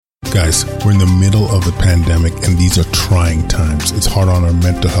Guys, we're in the middle of a pandemic and these are trying times. It's hard on our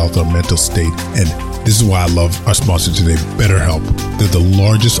mental health, our mental state. And this is why I love our sponsor today, BetterHelp. They're the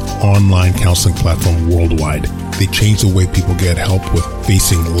largest online counseling platform worldwide. They change the way people get help with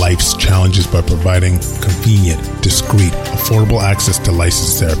facing life's challenges by providing convenient, discreet, affordable access to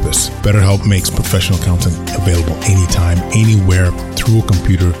licensed therapists. BetterHelp makes professional counseling available anytime, anywhere, through a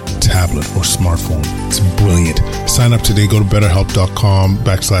computer, tablet, or smartphone. It's brilliant. Sign up today. Go to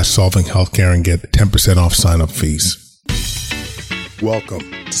betterhelp.com/solvinghealthcare and get 10% off sign-up fees. Welcome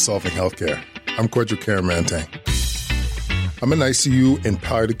to Solving Healthcare. I'm Kwadwo Karamantang. I'm an ICU and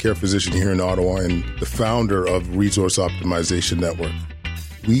palliative care physician here in Ottawa and the founder of Resource Optimization Network.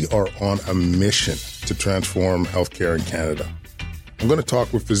 We are on a mission to transform healthcare in Canada. I'm going to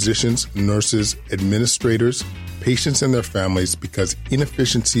talk with physicians, nurses, administrators, patients and their families because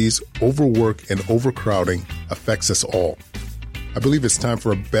inefficiencies, overwork, and overcrowding affects us all. I believe it's time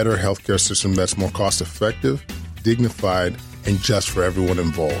for a better healthcare system that's more cost-effective, dignified, and just for everyone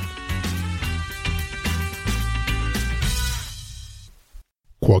involved.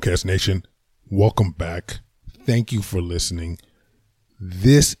 Qualcast Nation, welcome back. Thank you for listening.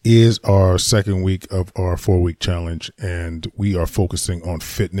 This is our second week of our 4-week challenge, and we are focusing on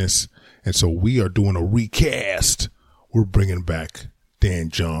fitness. And so we are doing a recast. We're bringing back Dan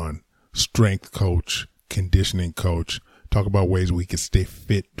John, strength coach, conditioning coach, talk about ways we can stay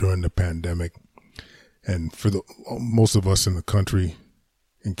fit during the pandemic. And for the most of us in the country,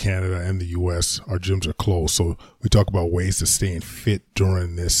 in Canada and the US, our gyms are closed. So we talk about ways to stay fit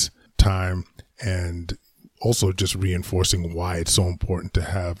during this time and also just reinforcing why it's so important to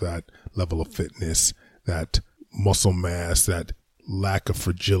have that level of fitness, that muscle mass, that lack of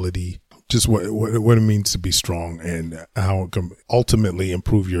fragility, just what it means to be strong and how it can ultimately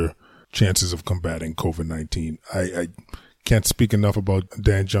improve your chances of combating COVID-19. I can't speak enough about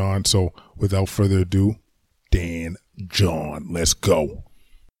Dan John. So without further ado, Dan John, let's go.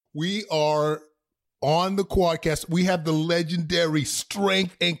 We are on the Quadcast. We have the legendary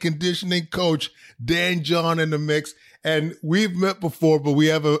strength and conditioning coach, Dan John, in the mix. And we've met before, but we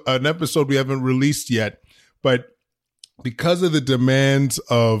have an episode we haven't released yet. But because of the demands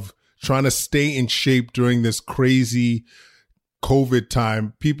of trying to stay in shape during this crazy COVID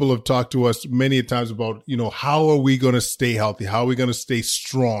time, people have talked to us many times about, how are we going to stay healthy? How are we going to stay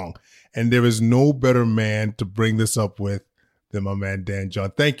strong? And there is no better man to bring this up with than my man, Dan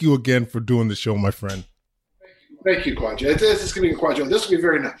John. Thank you again for doing the show, my friend. Thank you, Kwadwo. This is going to be Kwadwo. This will be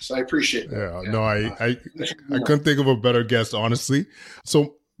very nice. I appreciate it. I couldn't think of a better guest, honestly.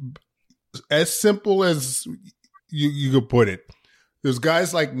 So as simple as you could put it, there's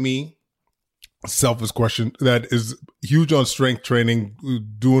guys like me, selfish question, that is huge on strength training,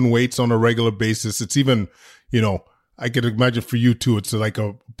 doing weights on a regular basis. It's even, I could imagine for you too, it's like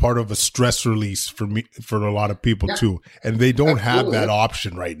a part of a stress release for me, for a lot of people too. And they don't have that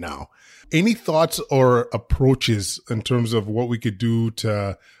option right now. Any thoughts or approaches in terms of what we could do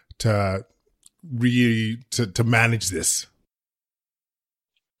to manage this?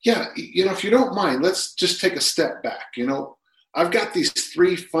 Yeah. If you don't mind, let's just take a step back. I've got these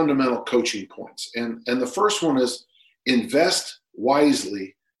 3 fundamental coaching points. And the first one is invest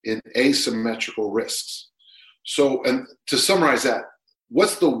wisely in asymmetrical risks. So, and to summarize that,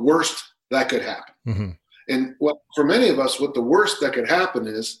 what's the worst that could happen? Mm-hmm. And for many of us, what the worst that could happen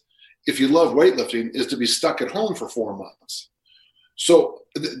is, if you love weightlifting, is to be stuck at home for 4 months. So,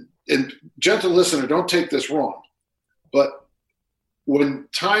 and gentle listener, don't take this wrong, but when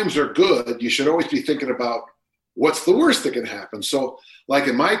times are good, you should always be thinking about what's the worst that can happen. So, like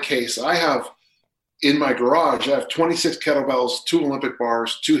in my case, in my garage, I have 26 kettlebells, 2 Olympic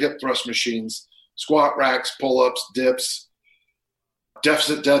bars, 2 hip thrust machines, squat racks, pull-ups, dips,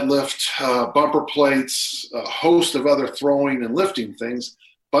 deficit deadlift, bumper plates, a host of other throwing and lifting things,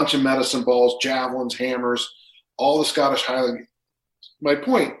 bunch of medicine balls, javelins, hammers, all the Scottish Highland. My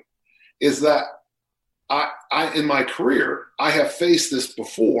point is that I in my career, I have faced this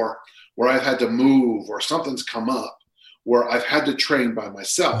before where I've had to move or something's come up where I've had to train by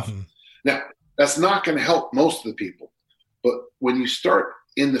myself. Mm-hmm. Now, that's not going to help most of the people. But when you start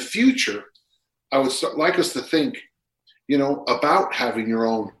in the future, I would like us to think, about having your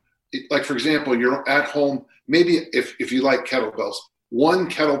own, like, for example, you're at home, maybe if you like kettlebells, one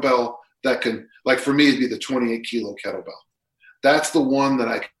kettlebell that can, like for me, it'd be the 28 kilo kettlebell. That's the one that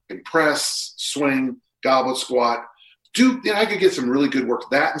I can press, swing, goblet squat. I could get some really good work.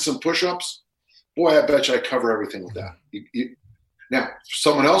 That and some push-ups. Boy, I bet you I cover everything with that. Now,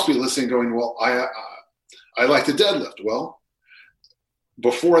 someone else be listening going, well, I like to deadlift. Well,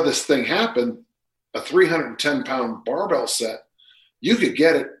 before this thing happened, a 310-pound barbell set, you could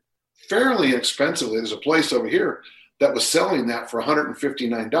get it fairly inexpensively. There's a place over here that was selling that for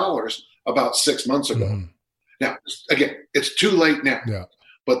 $159 about 6 months ago. Mm-hmm. Now, again, it's too late now. Yeah.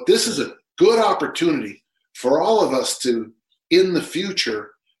 But this is a good opportunity for all of us to, in the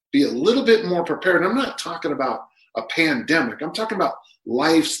future, be a little bit more prepared. I'm not talking about a pandemic. I'm talking about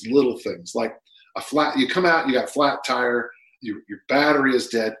life's little things, like you come out, you got a flat tire, your battery is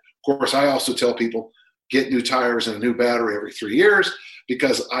dead. Of course, I also tell people, get new tires and a new battery every 3 years,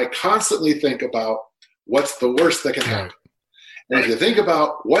 because I constantly think about what's the worst that can happen. And if you think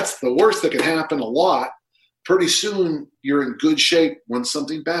about what's the worst that can happen a lot, pretty soon you're in good shape when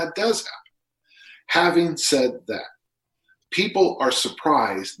something bad does happen. Having said that, people are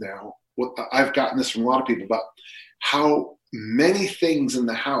surprised now. I've gotten this from a lot of people about how many things in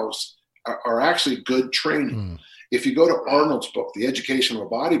the house are actually good training. If you go to Arnold's book, The Education of a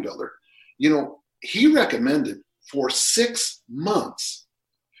Bodybuilder, he recommended for 6 months,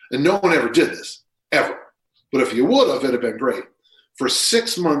 and no one ever did this, ever. But if you would have, it'd have been great. For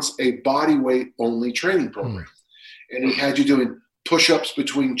 6 months, a body weight only training program. And he had you doing push-ups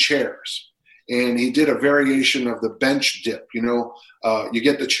between chairs. And he did a variation of the bench dip. You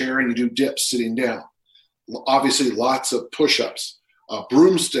get the chair and you do dips sitting down. Obviously, lots of push-ups,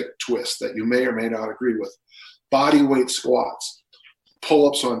 broomstick twists that you may or may not agree with, body weight squats,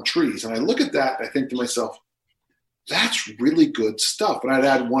 pull-ups on trees. And I look at that and I think to myself, that's really good stuff. And I'd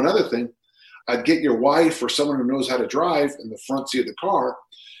add one other thing. I'd get your wife or someone who knows how to drive in the front seat of the car,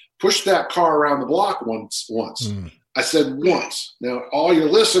 push that car around the block once. I said once. Now, all your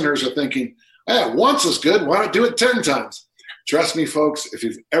listeners are thinking, once is good. Why not do it 10 times? Trust me, folks, if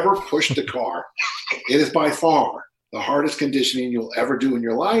you've ever pushed a car, it is by far the hardest conditioning you'll ever do in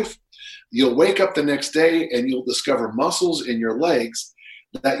your life. You'll wake up the next day and you'll discover muscles in your legs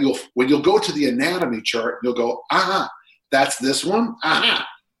that when you'll go to the anatomy chart, you'll go, that's this one.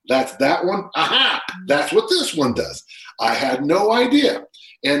 That's that one. That's what this one does. I had no idea.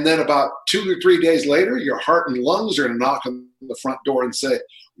 And then about 2 or 3 days later, your heart and lungs are going to knock on the front door and say,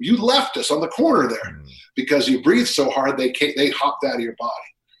 you left us on the corner there because you breathed so hard they hopped out of your body.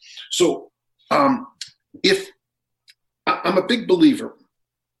 So if I'm a big believer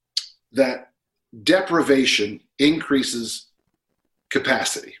that deprivation increases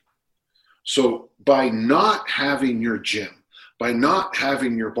capacity. So by not having your gym, by not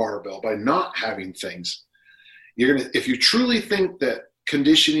having your barbell, by not having things, if you truly think that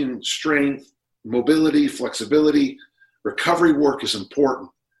conditioning, strength, mobility, flexibility, recovery work is important,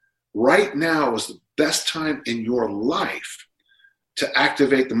 right now is the best time in your life to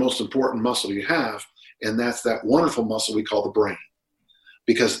activate the most important muscle you have, and that's that wonderful muscle we call the brain.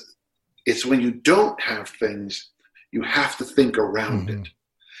 Because it's when you don't have things, you have to think around it.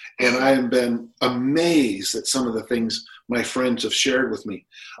 And I have been amazed at some of the things my friends have shared with me.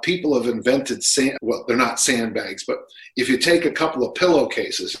 People have invented well, they're not sandbags, but if you take a couple of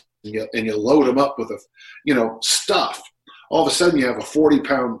pillowcases and you load them up with stuff, all of a sudden you have a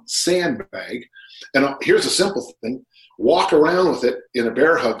 40-pound sandbag. And here's a simple thing. Walk around with it in a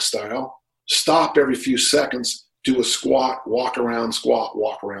bear hug style, stop every few seconds, do a squat, walk around, squat,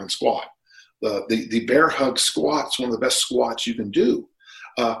 walk around, squat. The bear hug squat is one of the best squats you can do.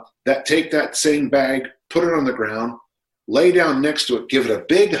 Take that same bag, put it on the ground, lay down next to it, give it a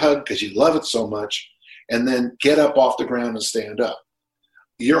big hug because you love it so much, and then get up off the ground and stand up.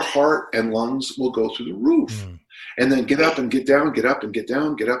 Your heart and lungs will go through the roof. And then get up and get down, get up and get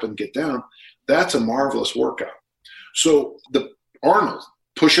down, get up and get down. That's a marvelous workout. So the Arnold,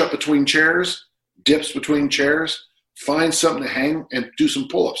 push up between chairs, dips between chairs, find something to hang and do some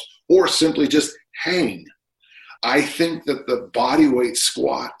pull-ups, or simply just hang. I think that the body weight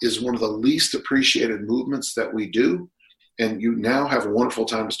squat is one of the least appreciated movements that we do, and you now have a wonderful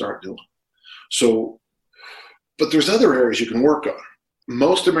time to start doing. So, but there's other areas you can work on.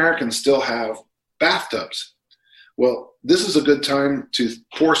 Most Americans still have bathtubs. Well, this is a good time to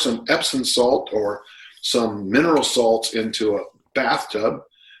pour some Epsom salt or some mineral salts into a bathtub,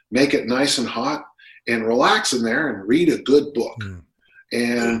 make it nice and hot, and relax in there and read a good book.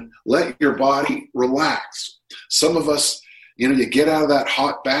 And let your body relax. Some of us, you get out of that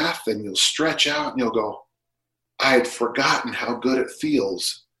hot bath and you'll stretch out and you'll go, I had forgotten how good it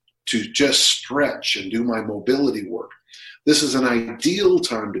feels to just stretch and do my mobility work. This is an ideal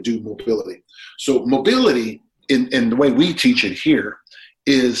time to do mobility. So mobility, in the way we teach it here,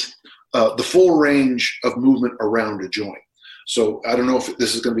 is the full range of movement around a joint. So I don't know if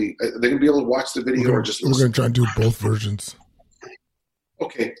this is going to be, are they going to be able to watch the video or just listen? We're going to try and do both versions.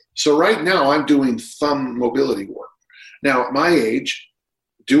 Okay, so right now I'm doing thumb mobility work. Now, at my age,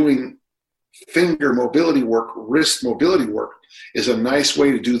 doing finger mobility work, wrist mobility work is a nice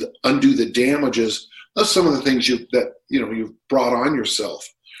way to undo the damages of some of the things you've brought on yourself.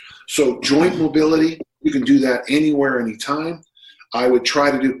 So joint mobility, you can do that anywhere, anytime. I would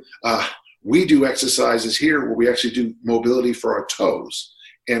try to do, we do exercises here where we actually do mobility for our toes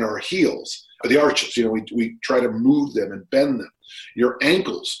and our heels, the arches. We try to move them and bend them. Your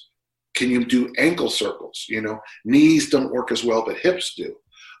ankles, can you do ankle circles? Knees don't work as well, but hips do.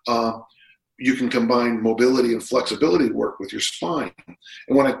 You can combine mobility and flexibility work with your spine.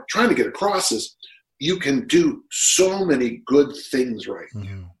 And what I'm trying to get across is you can do so many good things right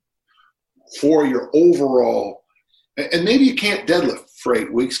now for your overall. And maybe you can't deadlift for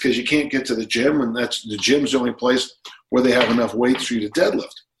 8 weeks because you can't get to the gym, and the gym's the only place where they have enough weights for you to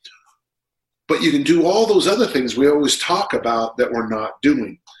deadlift. But you can do all those other things we always talk about that we're not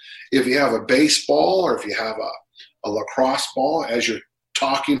doing. If you have a baseball or if you have a lacrosse ball, as you're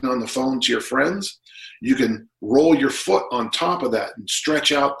talking on the phone to your friends, you can roll your foot on top of that and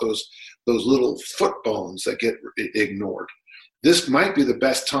stretch out those little foot bones that get ignored. This might be the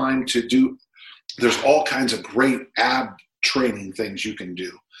best time to do. There's all kinds of great ab training things you can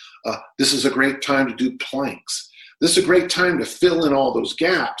do. This is a great time to do planks. This is a great time to fill in all those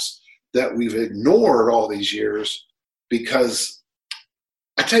gaps that we've ignored all these years, because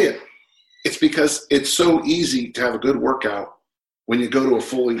I tell you, it's because it's so easy to have a good workout when you go to a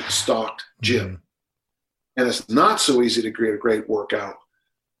fully stocked gym. And it's not so easy to create a great workout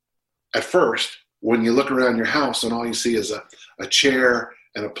at first when you look around your house and all you see is a chair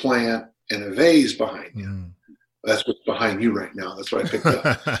and a plant and a vase behind you. That's what's behind you right now. That's what I picked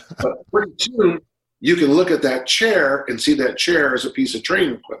up. But pretty soon, you can look at that chair and see that chair as a piece of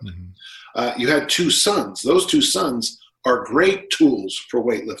training equipment. You had 2 sons. Those 2 sons are great tools for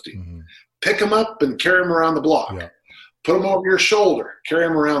weightlifting. Pick them up and carry them around the block. Put them over your shoulder, carry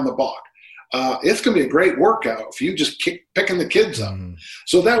them around the block. It's going to be a great workout if you just keep picking the kids up.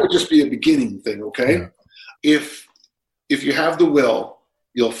 So that would just be a beginning thing, okay? If you have the will,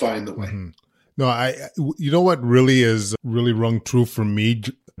 you'll find the way. No, you know what really rung true for me,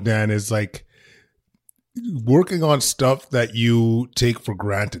 Dan, is like working on stuff that you take for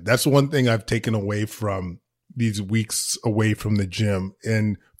granted. That's one thing I've taken away from these weeks away from the gym.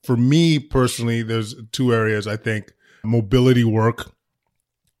 And for me personally, there's 2 areas. I think mobility work,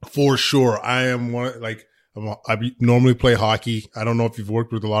 for sure. I normally play hockey. I don't know if you've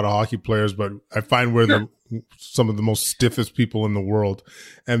worked with a lot of hockey players, but I find we're some of the most stiffest people in the world.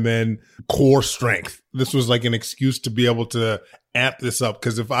 And then core strength. This was like an excuse to be able to amp this up.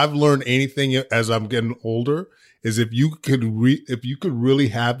 Because if I've learned anything as I'm getting older, is if you could really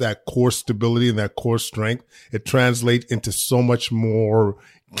have that core stability and that core strength, it translates into so much more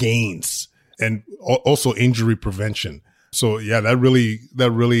gains and also injury prevention. So yeah, that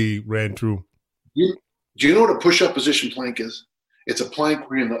really ran true. Do you know what a push-up position plank is? It's a plank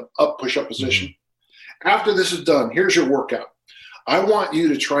where you're in the up push-up position. After this is done, here's your workout. I want you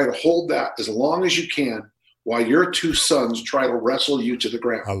to try to hold that as long as you can while your 2 sons try to wrestle you to the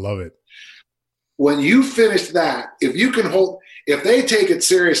ground. I love it. When you finish that, if they take it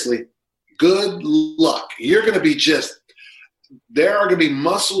seriously, good luck. You're going to be there are going to be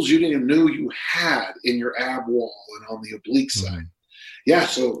muscles you didn't even know you had in your ab wall and on the oblique side. Yeah,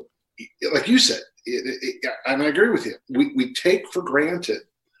 so like you said, and I agree with you, we take for granted.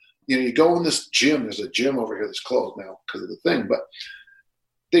 You go in this gym, there's a gym over here that's closed now because of the thing, but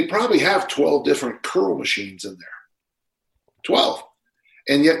they probably have 12 different curl machines in there. 12.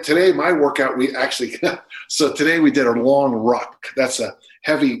 And yet today, my workout, so today we did a long ruck. That's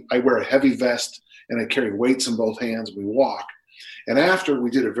I wear a heavy vest and I carry weights in both hands and we walk. And after we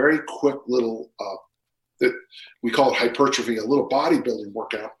did a very quick little, that we call it hypertrophy, a little bodybuilding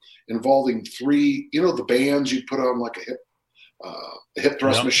workout involving 3, the bands you put on like a hip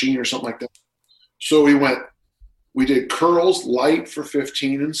thrust machine or something like that. So we did curls light for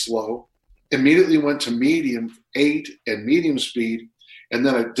 15 and slow, immediately went to medium 8 and medium speed. And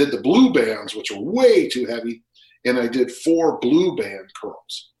then I did the blue bands, which are way too heavy. And I did 4 blue band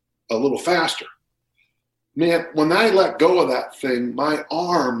curls a little faster. Man, when I let go of that thing, my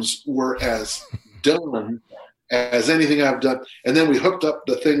arms were as done as anything I've done. And then we hooked up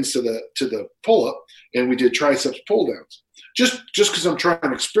the things to the pull-up, and we did triceps pull-downs. Just because I'm trying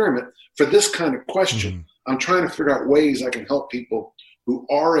to experiment for this kind of question, I'm trying to figure out ways I can help people who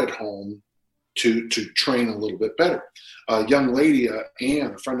are at home to train a little bit better. A young lady,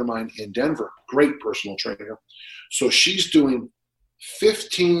 Ann, a friend of mine in Denver, great personal trainer. So she's doing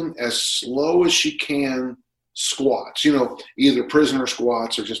 15 as slow as she can squats, either prisoner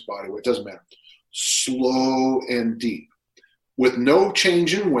squats or just body weight, doesn't matter. Slow and deep with no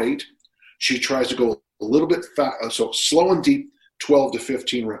change in weight. she tries to go a little bit fast, so slow and deep, 12 to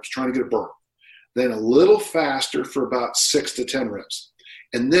 15 reps, trying to get a burn. Then a little faster for about 6 to 10 reps.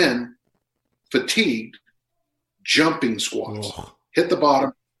 And then fatigued, jumping squats. Hit the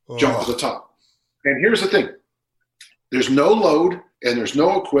bottom, jump to the top. And here's the thing. There's no load and there's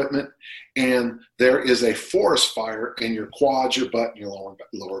no equipment, and there is a forest fire in your quads, your butt, and your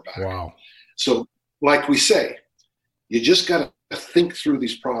lower back. Wow. So like we say, you just got to think through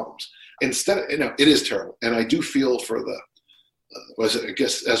these problems. Instead of, it is terrible. And I do feel for I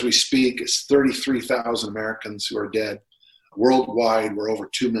guess as we speak, it's 33,000 Americans who are dead. Worldwide, we're over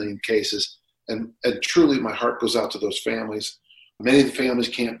 2 million cases. And truly, my heart goes out to those families. Many of the families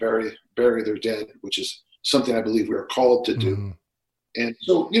can't bury their dead, which is something I believe we are called to do. Mm-hmm. And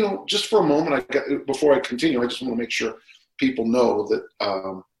so, just for a moment, before I continue, I just want to make sure people know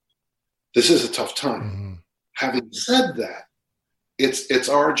that this is a tough time. Mm-hmm. Having said that, it's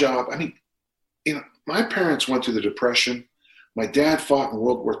our job. I mean, my parents went through the Depression. My dad fought in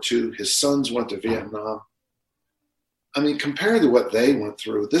World War II. His sons went to Vietnam. I mean, compared to what they went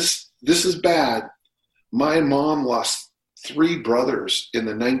through, this is bad. My mom lost 3 brothers in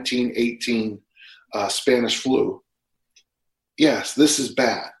the 1918 Spanish flu. Yes, this is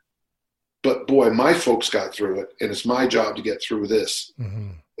bad. But boy, my folks got through it, and it's my job to get through this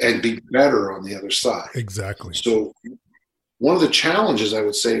and be better on the other side. Exactly. So one of the challenges I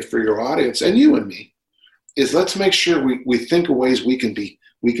would say for your audience and you and me is let's make sure we think of ways we can be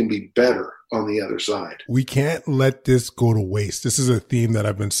better on the other side. We can't let this go to waste. This is a theme that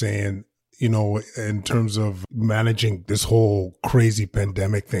I've been saying, in terms of managing this whole crazy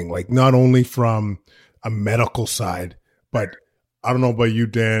pandemic thing, like not only from a medical side, but I don't know about you,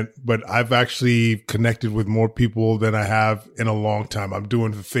 Dan, but I've actually connected with more people than I have in a long time. I'm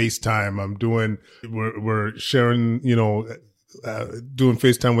doing FaceTime. We're sharing, doing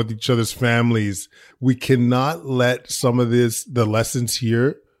FaceTime with each other's families. We cannot let some of the lessons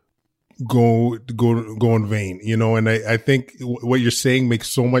here go in vain, and I think what you're saying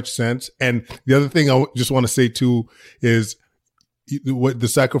makes so much sense. And the other thing I just want to say too is what the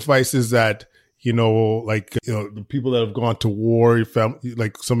sacrifices that, the people that have gone to war, your family,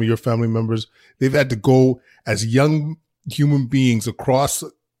 like some of your family members, they've had to go as young human beings across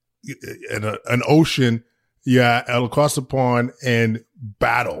an ocean, across the pond and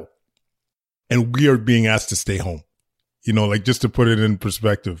battle. And we are being asked to stay home, just to put it in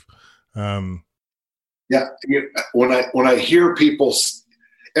perspective. When I hear people,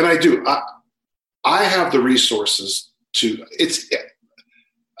 and I do, I have the resources to,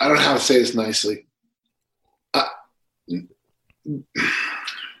 I don't know how to say this nicely. I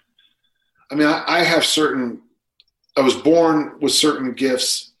was born with certain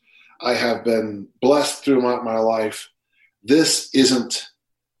gifts. I have been blessed throughout my life. For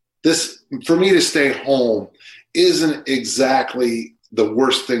me to stay home isn't exactly the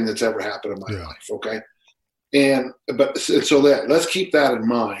worst thing that's ever happened in my life. Okay. Let's keep that in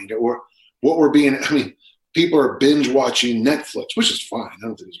mind. People are binge watching Netflix, which is fine. I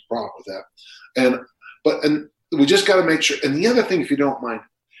don't think there's a problem with that. And we just got to make sure. And the other thing, if you don't mind,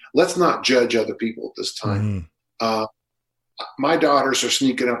 let's not judge other people at this time. Mm-hmm. My daughters are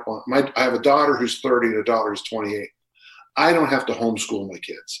sneaking up on I have a daughter who's 30 and a daughter who's 28. I don't have to homeschool my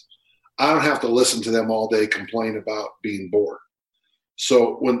kids. I don't have to listen to them all day complain about being bored.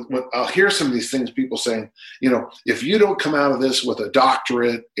 So when I'll hear some of these things, people saying, if you don't come out of this with a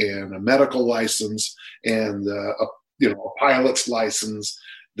doctorate and a medical license and a pilot's license,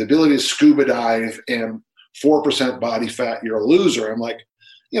 the ability to scuba dive and 4% body fat, you're a loser. I'm like,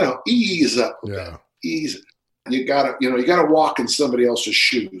 ease up a bit. Ease. You gotta walk in somebody else's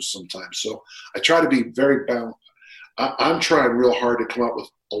shoes sometimes. So I try to be very balanced. I'm trying real hard to come up with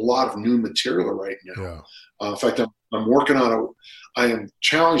a lot of new material right now. In fact, I'm working on I am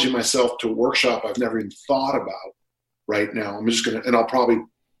challenging myself to a workshop I've never even thought about right now. I'm just gonna, and I'll probably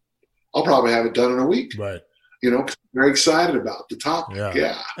have it done in a week. Right. I'm very excited about the topic.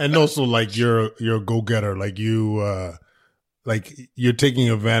 Yeah. And also, like you're a go-getter. Like you're taking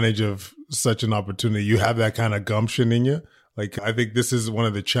advantage of such an opportunity. You have that kind of gumption in you. Like I think this is one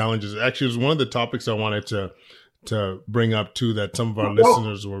of the challenges. Actually, it was one of the topics I wanted to bring up too, that some of our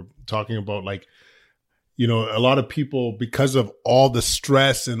listeners were talking about. Like, a lot of people, because of all the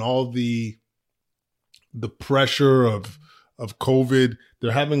stress and all the pressure of COVID,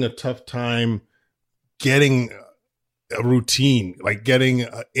 they're having a tough time getting a routine, like getting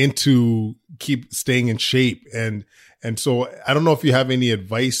keep staying in shape. And so I don't know if you have any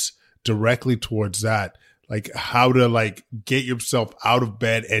advice directly towards that, like how to get yourself out of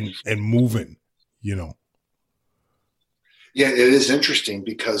bed and moving, Yeah, it is interesting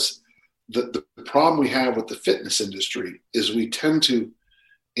because the problem we have with the fitness industry is we tend to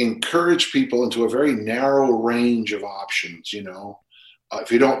encourage people into a very narrow range of options.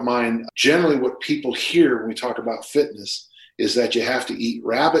 If you don't mind, generally what people hear when we talk about fitness is that you have to eat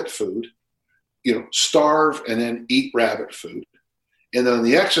rabbit food, starve and then eat rabbit food. And then on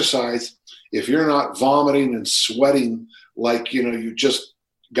the exercise, if you're not vomiting and sweating like, you just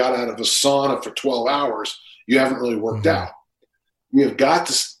got out of a sauna for 12 hours, you haven't really worked out. We have got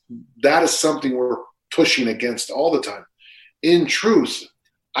to, that is something we're pushing against all the time. In truth,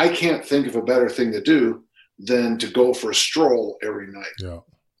 I can't think of a better thing to do than to go for a stroll every night. Yeah.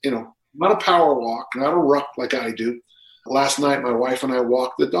 Not a power walk, not a ruck like I do. Last night, my wife and I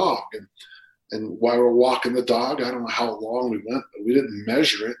walked the dog, and while we were walking the dog, I don't know how long we went, but we didn't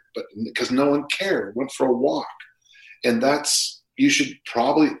measure it, but because no one cared, we went for a walk. And you should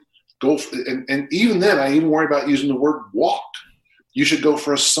probably go for, and even then, I even worry about using the word walk. You should go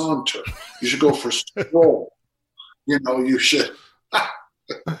for a saunter. You should go for a stroll. You should,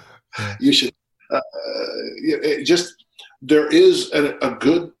 there is a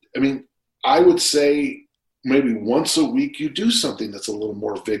good, I would say maybe once a week you do something that's a little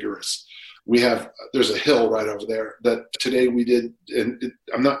more vigorous. There's a hill right over there that today we did, and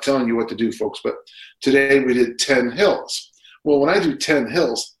I'm not telling you what to do, folks, but today we did 10 hills. Well, when I do 10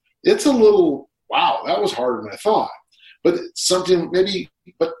 hills, it's a little, wow, that was harder than I thought. But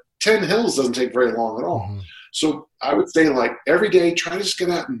but 10 hills doesn't take very long at all. So I would say, like, every day, try to just get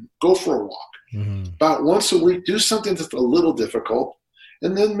out and go for a walk. About once a week, do something that's a little difficult,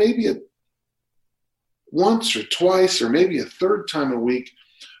 and then maybe once or twice or maybe a third time a week,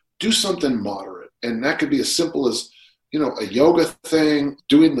 do something moderate. And that could be as simple as, a yoga thing,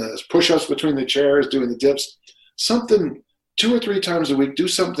 doing the push-ups between the chairs, doing the dips, something 2 or 3 times a week, do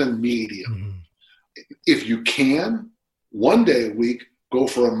something medium. If you can, one day a week, go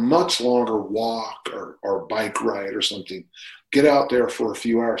for a much longer walk or bike ride or something. Get out there for a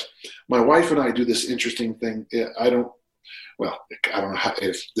few hours. My wife and I do this interesting thing. I don't know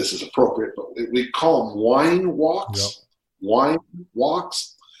if this is appropriate, but we call them wine walks. Yep. Wine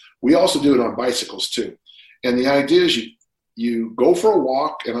walks. We also do it on bicycles too. And the idea is you go for a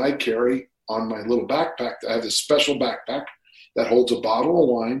walk, and I carry on my little backpack. I have this special backpack that holds a bottle of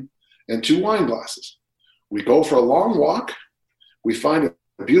wine and 2 wine glasses. We go for a long walk. We find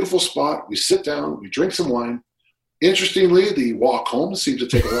a beautiful spot. We sit down. We drink some wine. Interestingly, the walk home seems to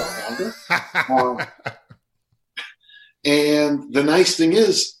take a lot longer. And the nice thing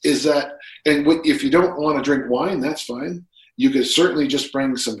is that, and if you don't want to drink wine, that's fine. You could certainly just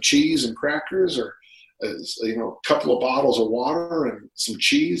bring some cheese and crackers, or a couple of bottles of water and some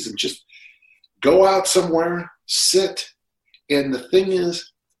cheese, and just go out somewhere, sit. And the thing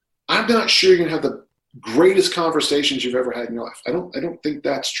is, I'm not sure you're going to have the greatest conversations you've ever had in your life. I don't think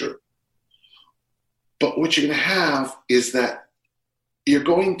that's true. But what you're going to have is that you're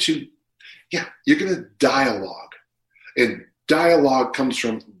going to dialogue. And dialogue comes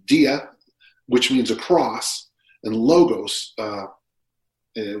from dia, which means across, and logos,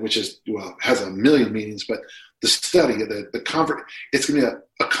 which has a million meanings, but the study, it's going to be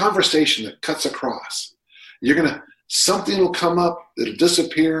a conversation that cuts across. Something will come up, it'll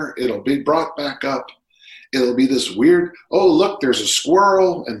disappear, it'll be brought back up. It'll be this weird, oh, look, there's a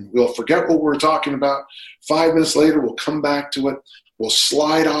squirrel, and we'll forget what we're talking about. 5 minutes later, we'll come back to it. We'll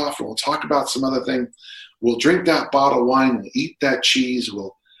slide off, and we'll talk about some other thing. We'll drink that bottle of wine. We'll eat that cheese.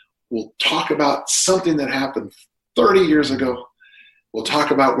 We'll talk about something that happened 30 years ago. We'll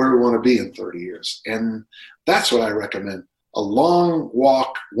talk about where we want to be in 30 years. And that's what I recommend. A long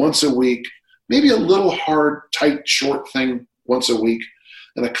walk once a week, maybe a little hard, tight, short thing once a week,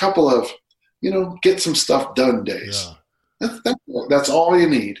 and a couple of get some stuff done days. Yeah. That's all you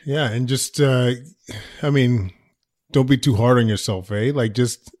need. Yeah. And just, don't be too hard on yourself, eh? Like,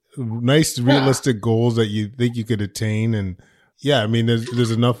 just nice, realistic goals that you think you could attain. And there's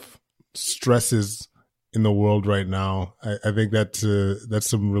enough stresses in the world right now. I think that's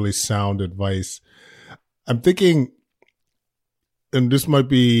some really sound advice. I'm thinking, and this might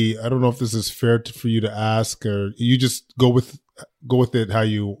be, I don't know if this is fair for you to ask, or you just go with it how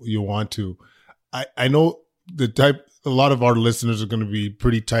you want to. I know a lot of our listeners are going to be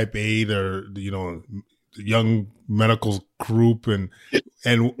pretty type A, or young medical group, what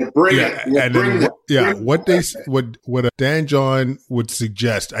Dan John would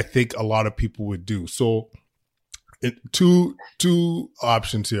suggest, I think a lot of people would do. So, two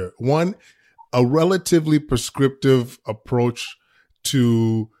options here. One, a relatively prescriptive approach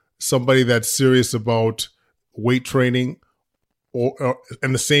to somebody that's serious about weight training,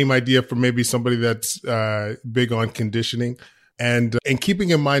 and the same idea for maybe somebody that's big on conditioning. and keeping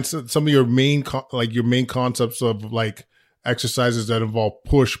in mind some of your main concepts of like exercises that involve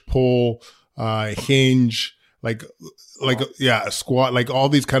push, pull, hinge, squat, like all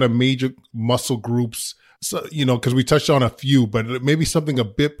these kind of major muscle groups. So, because we touched on a few, but maybe something a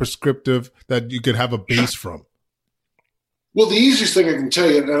bit prescriptive that you could have a base from. Well, the easiest thing I can tell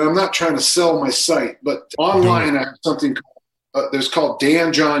you, and I'm not trying to sell my site, but online I have something there's called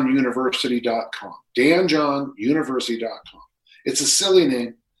danjohnuniversity.com. danjohnuniversity.com. It's a silly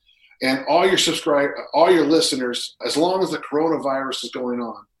name, and all your listeners, as long as the coronavirus is going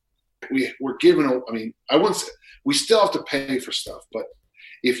on, we're giving. I mean, I wouldn't say we still have to pay for stuff, but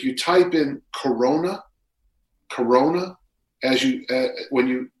if you type in Corona,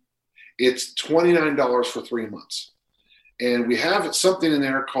 it's $29 for 3 months, and we have something in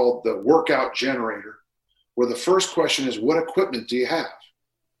there called the workout generator, where the first question is, what equipment do you have?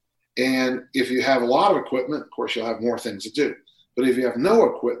 And if you have a lot of equipment, of course, you'll have more things to do. But if you have no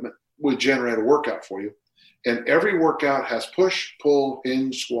equipment, we'll generate a workout for you. And every workout has push, pull,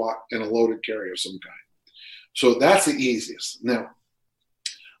 hinge, squat, and a loaded carry of some kind. So that's the easiest. Now,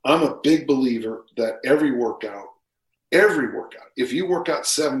 I'm a big believer that every workout, if you work out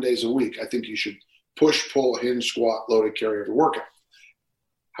 7 days a week, I think you should push, pull, hinge, squat, loaded carry every workout.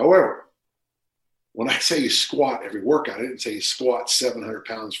 However, when I say you squat every workout, I didn't say you squat 700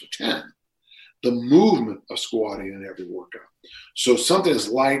 pounds for 10. The movement of squatting in every workout. So something as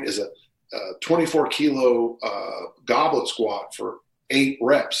light as a 24 kilo goblet squat for 8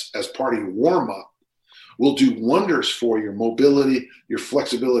 reps as part of your warm up will do wonders for your mobility, your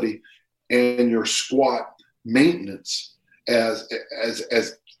flexibility, and your squat maintenance as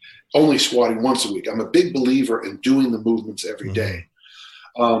only squatting once a week. I'm a big believer in doing the movements every day.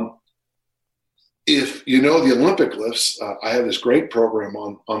 If you know the Olympic lifts, I have this great program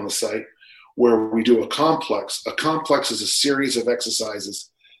on the site where we do a complex. A complex is a series of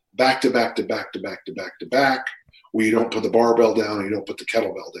exercises back to back to back to back to back to back, where you don't put the barbell down and you don't put the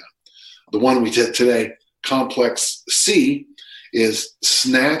kettlebell down. The one we did today, complex C, is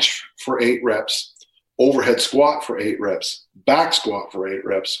snatch for 8 reps, overhead squat for 8 reps, back squat for 8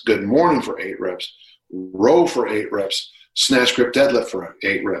 reps, good morning for 8 reps, row for 8 reps, snatch grip deadlift for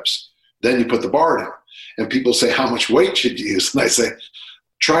 8 reps. Then you put the bar down. And people say, how much weight should you use? And I say,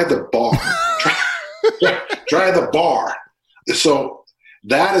 try the bar. try the bar. So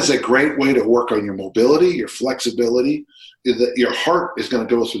that is a great way to work on your mobility, your flexibility. Your heart is going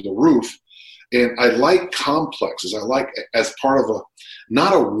to go through the roof. And I like complexes. I like as part of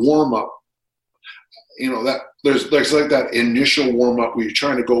not a warm-up, that there's like that initial warm-up where you're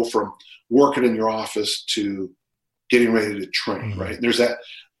trying to go from working in your office to getting ready to train, right? And there's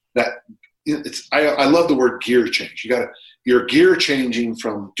I love the word gear change. You're gear changing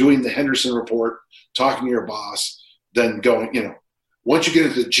from doing the Henderson report, talking to your boss, then going, once you get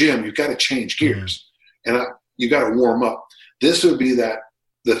into the gym, you've got to change gears and you got to warm up. This would be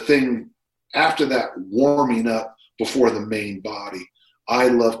the thing after that warming up before the main body. I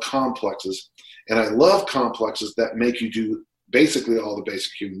love complexes, and I love complexes that make you do basically all the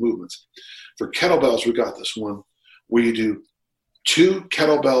basic human movements. For kettlebells, we got this one where you do 2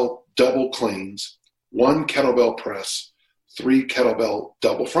 kettlebell double cleans, 1 kettlebell press, 3 kettlebell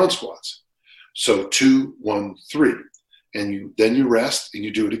double front squats. So 2, 1, 3. And then you rest and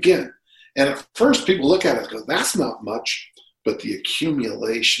you do it again. And at first people look at it and go, that's not much, but the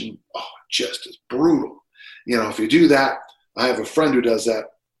accumulation, just is brutal. If you do that, I have a friend who does that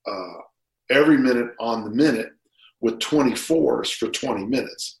every minute on the minute with 24s for 20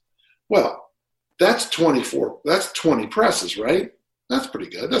 minutes. Well, that's 20 presses, right? That's pretty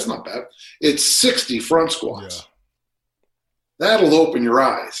good. That's not bad. It's 60 front squats. Yeah. That'll open your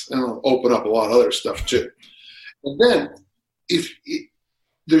eyes, and it'll open up a lot of other stuff too. And then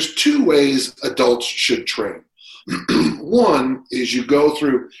there's 2 ways adults should train. One is you go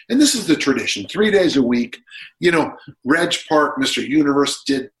through, and this is the tradition, 3 days a week. Reg Park, Mr. Universe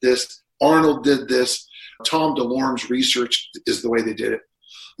did this. Arnold did this. Tom DeLorme's research is the way they did it.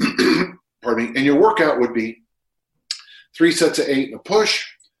 Pardon me. And your workout would be 3 sets of 8 in a push,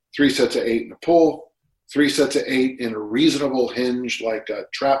 3 sets of 8 in a pull, 3 sets of 8 in a reasonable hinge like a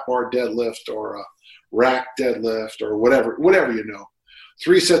trap bar deadlift or a rack deadlift or whatever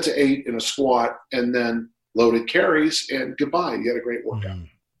 3 sets of 8 in a squat, and then loaded carries, and goodbye. You had a great workout.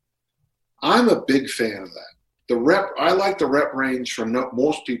 I'm a big fan of that. I like the rep range from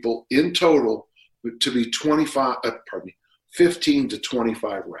most people in total to be 15 to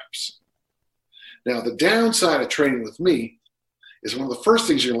 25 reps. Now, the downside of training with me is one of the first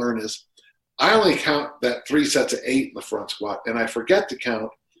things you learn is I only count that 3 sets of 8 in the front squat, and I forget to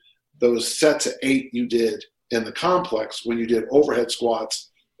count those sets of 8 you did in the complex when you did overhead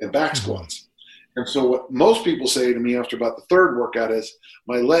squats and back squats. And so what most people say to me after about the third workout is,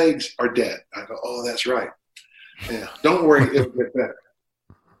 my legs are dead. I go, oh, that's right. Yeah, don't worry, it'll get better.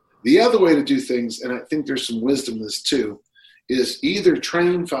 The other way to do things, and I think there's some wisdom in this too, is either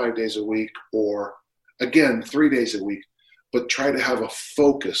train 5 days a week or, again, 3 days a week, but try to have a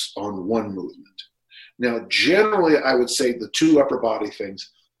focus on one movement. Now, generally, I would say the two upper body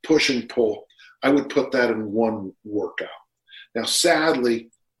things, push and pull, I would put that in one workout. Now,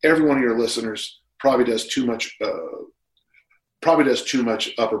 sadly, every one of your listeners probably does too much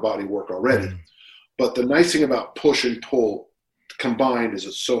upper body work already. But the nice thing about push and pull combined is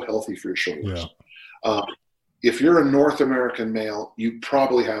it's so healthy for your shoulders. Yeah. If you're a North American male, you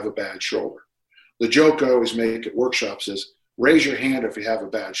probably have a bad shoulder. The joke I always make at workshops is raise your hand if you have a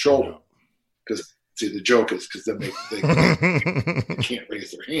bad shoulder. Because, see, the joke is because then they can't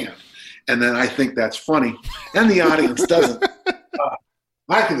raise their hand. And then I think that's funny. And the audience doesn't.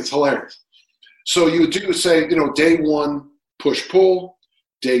 I think it's hilarious. So you would do, say, day one, push-pull.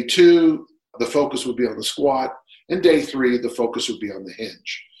 Day two, the focus would be on the squat. And day three, the focus would be on the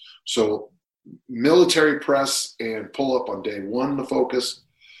hinge. So military press and pull-up on day one, the focus.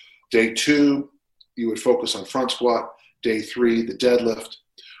 Day two, you would focus on front squat. Day three, the deadlift.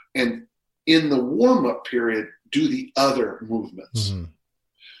 And in the warm-up period, do the other movements.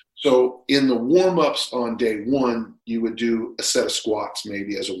 So in the warm-ups on day one, you would do a set of squats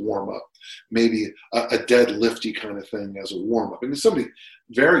maybe as a warm-up, maybe a deadlifty kind of thing as a warm-up. I mean, something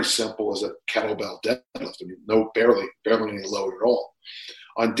very simple as a kettlebell deadlift. I mean, barely any load at all.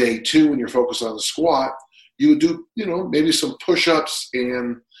 On day two, when you're focused on the squat, you would do, maybe some push-ups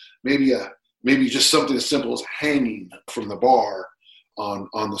and maybe just something as simple as hanging from the bar on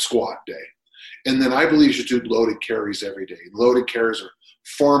the squat day. And then I believe you should do loaded carries every day. Loaded carries are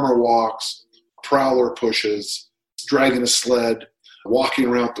farmer walks, prowler pushes, dragging a sled, walking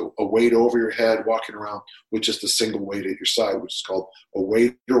around with a weight over your head, walking around with just a single weight at your side, which is called a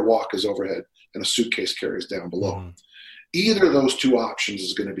waiter walk is overhead and a suitcase carry is down below. Either of those two options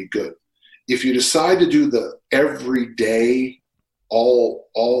is going to be good. If you decide to do the everyday,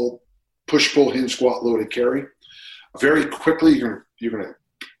 all push, pull, hinge, squat, loaded carry, very quickly you're going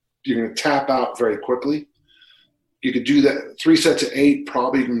to tap out very quickly. You could do that 3 sets of 8,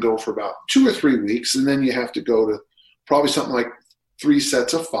 probably can go for about 2 or 3 weeks, and then you have to go to probably something like 3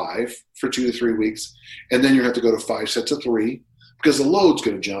 sets of 5 for 2 to 3 weeks, and then you have to go to 5 sets of 3 because the load's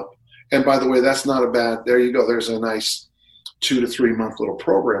going to jump. And by the way, that's not a bad, there you go, there's a nice 2 to 3 month little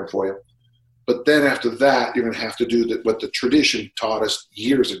program for you. But then after that, you're going to have to do what the tradition taught us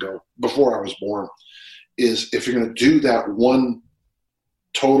years ago, before I was born, is if you're going to do that one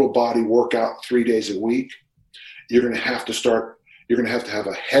total body workout 3 days a week, you're going to have to have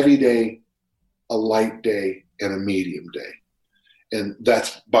a heavy day, a light day, and a medium day. And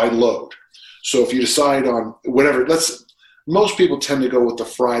that's by load. So if you decide on whatever, most people tend to go with the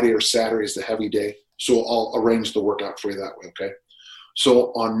Friday or Saturday as the heavy day. So I'll arrange the workout for you that way, okay?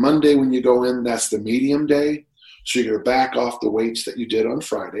 So on Monday when you go in, that's the medium day. So you're going to back off the weights that you did on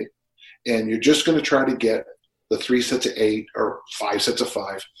Friday. And you're just going to try to get the 3 sets of 8 or 5 sets of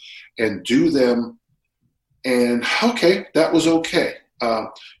 5 and do them. And okay, that was okay.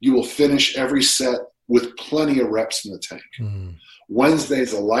 You will finish every set with plenty of reps in the tank.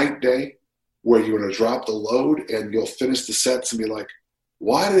 Wednesday's a light day where you're going to drop the load and you'll finish the sets and be like,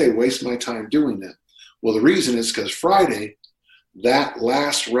 why did I waste my time doing that? Well, the reason is because Friday, that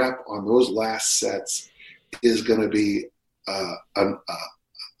last rep on those last sets is going to be a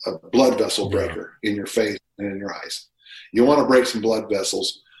blood vessel breaker in your face and in your eyes. You want to break some blood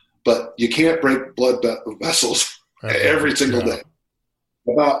vessels, but you can't break blood vessels every single day.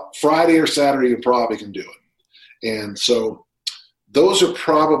 About Friday or Saturday, you probably can do it. And so those are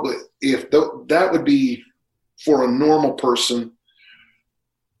probably, that would be for a normal person,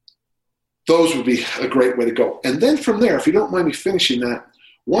 those would be a great way to go. And then from there, if you don't mind me finishing that,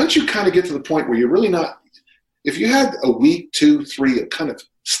 once you kind of get to the point where you're really not, if you had a week, 2, 3, a kind of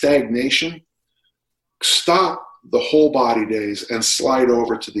stagnation, stop the whole body days and slide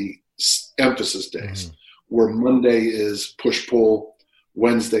over to the emphasis days, where Monday is push-pull,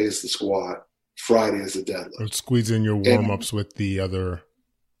 Wednesday is the squat, Friday is the deadlift. And squeeze in your warm-ups with the other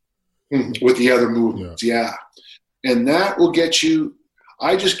movements, yeah. And that will get you,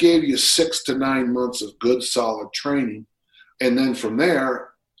 I just gave you 6 to 9 months of good, solid training. And then from there,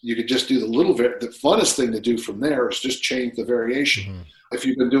 you could just do the funnest thing to do from there is just change the variation. If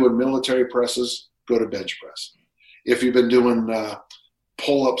you've been doing military presses, go to bench press. If you've been doing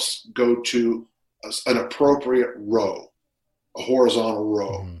pull-ups, go to an appropriate row, a horizontal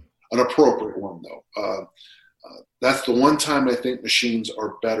row, an appropriate one though. That's the one time I think machines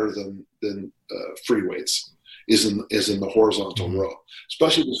are better than free weights is in the horizontal row,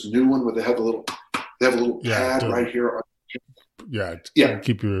 especially this new one where they have a little pad right here.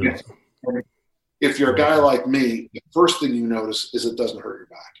 Keep your. Yeah. If you're a guy like me, the first thing you notice is it doesn't hurt your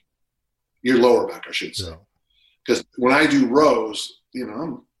back, your lower back, I should say. Because when I do rows,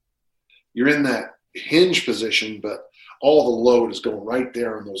 you're in that hinge position, but all the load is going right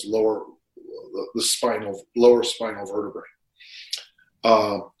there on those lower spinal vertebrae.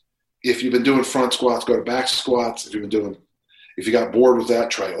 If you've been doing front squats, go to back squats. If you got bored with that,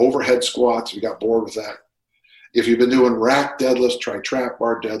 try overhead squats. If you got bored with that, if you've been doing rack deadlifts, try trap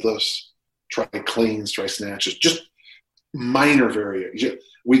bar deadlifts, try cleans, try snatches, just minor variation.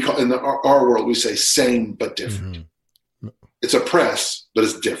 We call in our world, we say same but different. Mm-hmm. It's a press, but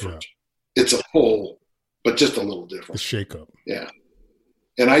it's different. Yeah. It's a pull, but just a little different. The shake up. Yeah.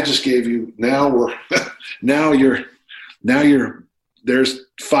 And I just gave you, now there's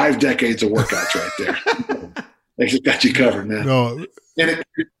 5 decades of workouts right there. They just got you covered, man. No.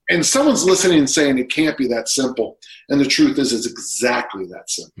 And someone's listening and saying it can't be that simple. And the truth is it's exactly that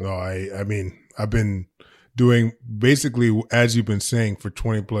simple. No, I mean, I've been doing basically, as you've been saying, for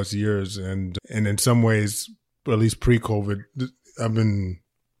 20 plus years. And in some ways, at least pre-COVID, I've been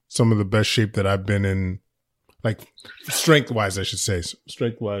some of the best shape that I've been in, like strength-wise, I should say.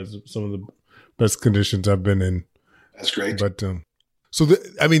 Strength-wise, some of the best conditions I've been in. That's great. But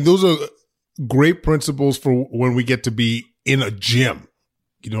those are great principles for when we get to be in a gym.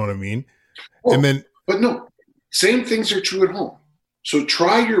 You know what I mean? Well, and then, but no, same things are true at home. So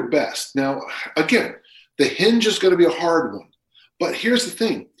try your best. Now, again, the hinge is going to be a hard one. But here's the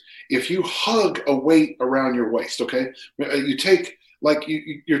thing. If you hug a weight around your waist, okay, you take, like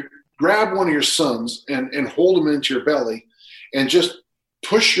you grab one of your sons and hold them into your belly and just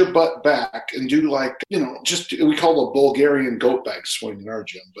push your butt back and do like, we call it a Bulgarian goat bag swing in our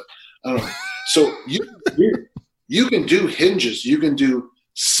gym, but I don't know. So you can do hinges. You can do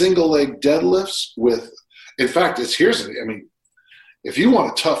single leg deadlifts with, in fact, if you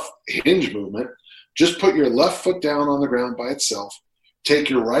want a tough hinge movement, just put your left foot down on the ground by itself, take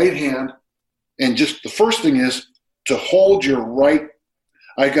your right hand, and just the first thing is to hold your right,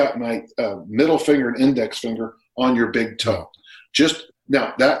 I got my middle finger and index finger on your big toe. Just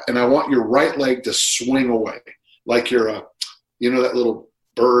now that, and I want your right leg to swing away like you're that little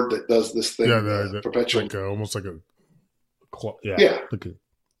bird that does this thing, perpetually, like almost like a claw. Yeah.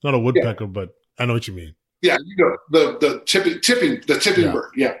 Not a woodpecker, but I know what you mean. Yeah, the tipping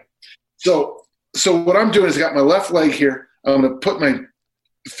bird. Yeah. So what I'm doing is I got my left leg here. I'm going to put my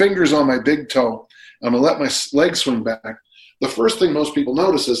fingers on my big toe. I'm going to let my leg swing back. The first thing most people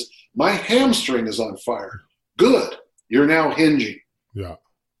notice is my hamstring is on fire. Good. You're now hinging. Yeah.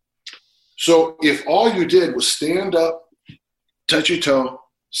 So if all you did was stand up, touch your toe,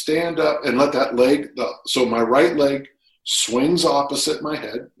 stand up, and let that leg, so my right leg swings opposite my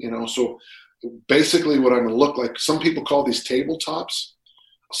head, so basically what I'm going to look like, some people call these tabletops.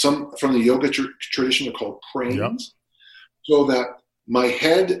 Some from the yoga tradition are called cranes. Yep. So that my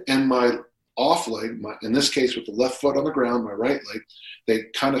head and my off leg, in this case with the left foot on the ground, my right leg, they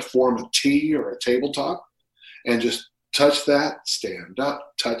kind of form a T or a tabletop, and just touch that, stand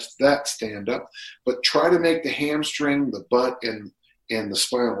up, touch that, stand up. But try to make the hamstring, the butt, and the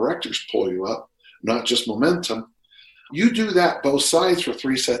spinal erectors pull you up, not just momentum. You do that both sides for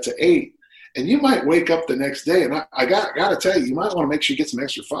 3 sets of 8, and you might wake up the next day, and I got to tell you, you might want to make sure you get some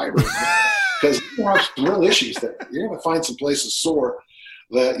extra fiber because you have some real issues there. You're going to find some places sore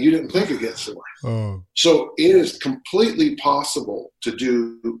that you didn't think would get sore. Oh. So it is completely possible to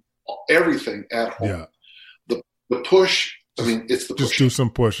do everything at home. Yeah. The push, it's the push. Just do some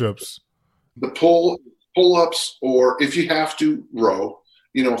push-ups. The pull-ups, or if you have to, row.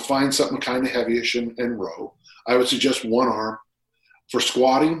 Find something kind of heavyish and row. I would suggest one arm. For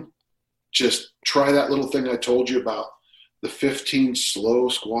squatting, just try that little thing I told you about, the 15 slow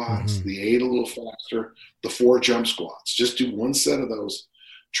squats, the 8 a little faster, the 4 jump squats. Just do one set of those.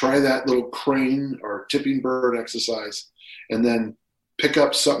 Try that little crane or tipping bird exercise, and then pick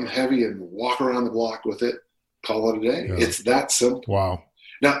up something heavy and walk around the block with it. Call it a day. Yeah. It's that simple. Wow.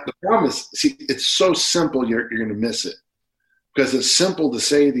 Now, the problem is, it's so simple you're going to miss it because it's simple to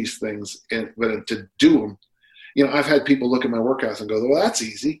say these things, but to do them, I've had people look at my workouts and go, well, that's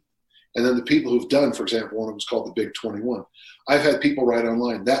easy. And then the people who've done, for example, one of them is called the Big 21. I've had people write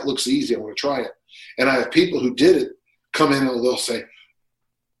online, that looks easy, I want to try it. And I have people who did it come in and they'll say,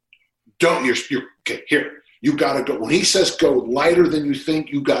 you're okay, here, you got to go. When he says go lighter than you think,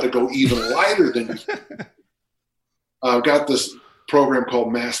 you got to go even lighter than you think. I've got this program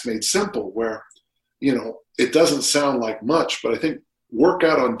called Mass Made Simple where, it doesn't sound like much, but I think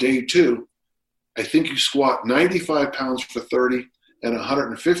workout on day 2, I think you squat 95 pounds for 30 and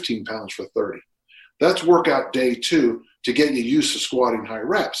 115 pounds for 30. That's workout day 2 to get you used to squatting high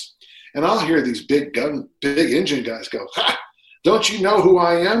reps. And I'll hear these big engine guys go, "Ha, don't you know who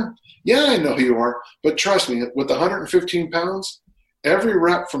I am?" Yeah, I know who you are. But trust me, with 115 pounds, every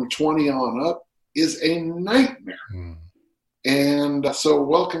rep from 20 on up is a nightmare. And so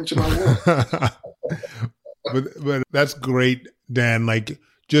welcome to my world. but that's great, Dan. Like,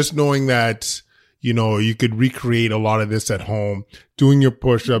 just knowing that, you know, you could recreate a lot of this at home, doing your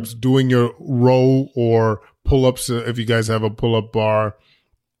push-ups, doing your row or pull-ups, if you guys have a pull-up bar,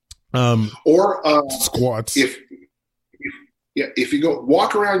 or squats. If you go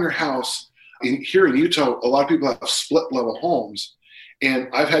walk around your house here in Utah, a lot of people have split level homes, and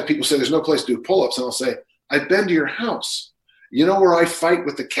I've had people say there's no place to do pull-ups, and I'll say, I've been to your house. You know where I fight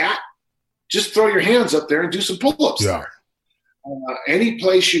with the cat? Just throw your hands up there and do some pull-ups there. Any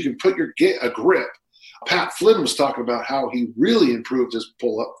place you can put a grip. Pat Flynn was talking about how he really improved his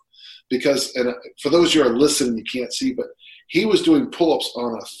pull-up because, and for those of you who are listening, you can't see, but he was doing pull-ups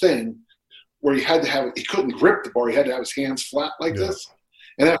on a thing where he couldn't grip the bar. He had to have his hands flat like this.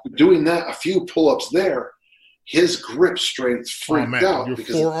 And after doing that, a few pull-ups there, his grip strength freaked out. Your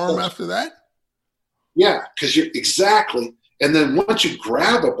forearm after that? Yeah, because you're exactly. And then once you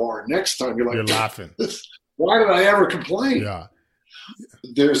grab a bar next time, you're laughing. Why did I ever complain? Yeah.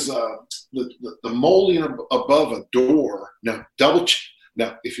 There's the molding above a door. Now, double check.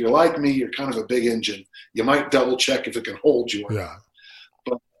 Now, if you're like me, you're kind of a big engine. You might double check if it can hold you or not.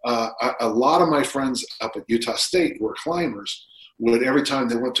 But a lot of my friends up at Utah State who are climbers would, every time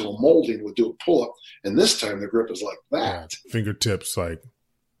they went to a molding, would do a pull-up. And this time the grip is like that. Yeah, fingertips, like.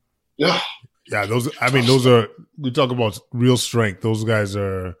 Yeah. Yeah, those are, we talk about real strength. Those guys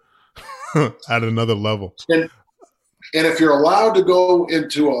are at another level. And if you're allowed to go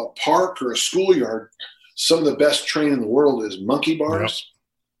into a park or a schoolyard, some of the best training in the world is monkey bars.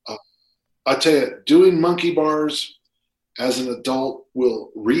 Yep. I tell you, doing monkey bars as an adult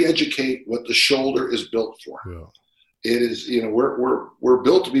will re-educate what the shoulder is built for. Yeah. It is, you know, we're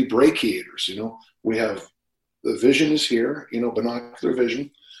built to be brachiators. You know, we have the vision is here, you know, binocular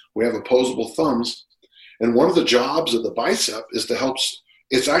vision. We have opposable thumbs. And one of the jobs of the bicep is to help,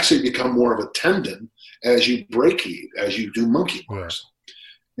 it's actually become more of a tendon as you brachiate, as you do monkey bars.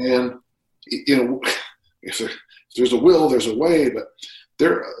 Yeah. And, you know, if there's a will, there's a way, but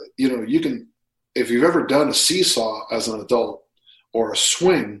there, you know, you can, if you've ever done a seesaw as an adult or a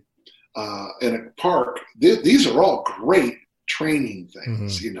swing in a park, these are all great training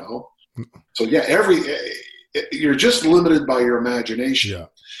things, you know? So yeah, you're just limited by your imagination. Yeah.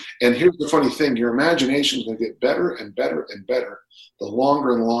 And here's the funny thing, your imagination is going to get better and better and better the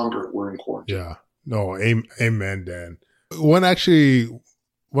longer and longer we're in quarantine. Yeah. No, amen, Dan. One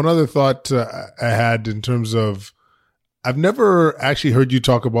other thought I had in terms of, I've never actually heard you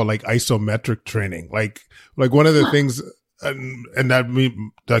talk about like isometric training. Like one of the things, and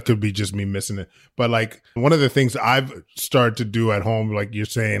that could be just me missing it, but like one of the things I've started to do at home, like you're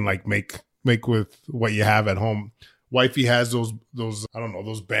saying, like make with what you have at home. Wifey has those I don't know,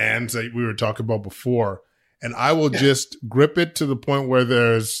 those bands that we were talking about before, and I will just grip it to the point where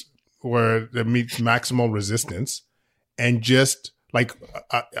it meets maximal resistance, and just like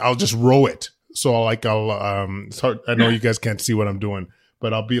I'll just row it. So like it's hard, I know you guys can't see what I'm doing,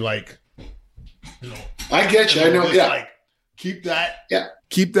 but I'll be like, you know, I get you. I know. Yeah. Like, keep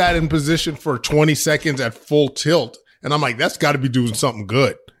that in position for 20 seconds at full tilt, and I'm like, that's got to be doing something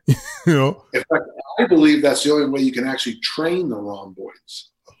good. You know. In fact, I believe that's the only way you can actually train the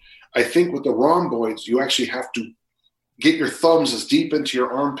rhomboids. I think with the rhomboids, you actually have to get your thumbs as deep into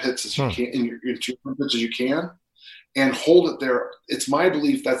your armpits as you can, into your armpits as you can, and hold it there. It's my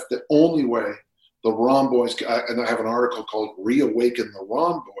belief that's the only way the rhomboids, and I have an article called Reawaken the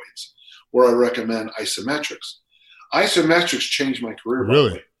Rhomboids, where I recommend isometrics. Isometrics changed my career.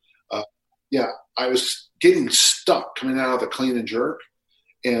 Really? Yeah. I was getting stuck coming out of the clean and jerk.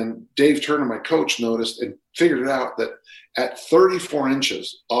 And Dave Turner, my coach, noticed and figured it out that at 34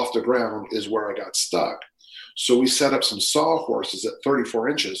 inches off the ground is where I got stuck. So we set up some sawhorses at 34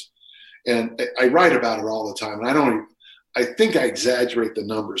 inches. And I write about it all the time. And I think I exaggerate the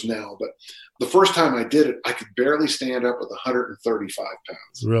numbers now, but the first time I did it, I could barely stand up with 135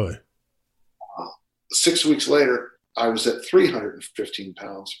 pounds. Really? 6 weeks later, I was at 315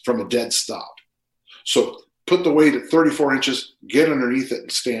 pounds from a dead stop. So put the weight at 34 inches, get underneath it,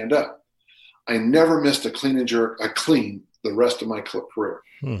 and stand up. I never missed a clean and jerk, the rest of my career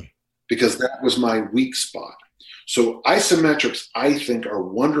because that was my weak spot. So isometrics, I think, are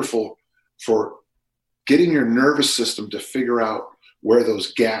wonderful for getting your nervous system to figure out where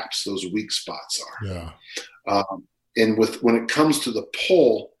those gaps, those weak spots are. Yeah. And when it comes to the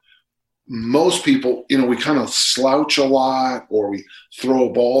pull, most people, we kind of slouch a lot or we throw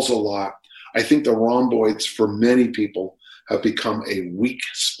balls a lot. I think the rhomboids for many people have become a weak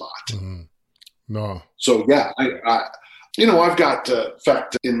spot. Mm-hmm. No. So yeah, I've got, in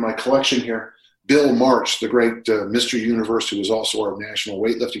fact, in my collection here, Bill March, the great Mr. Universe, who was also our national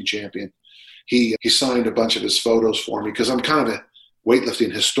weightlifting champion. He signed a bunch of his photos for me because I'm kind of a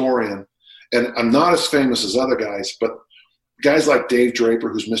weightlifting historian, and I'm not as famous as other guys, but guys like Dave Draper,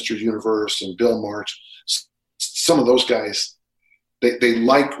 who's Mr. Universe, and Bill March, some of those guys, they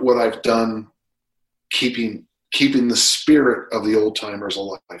like what I've done, keeping the spirit of the old timers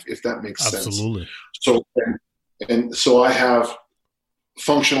alive, if that makes sense. Absolutely. So I have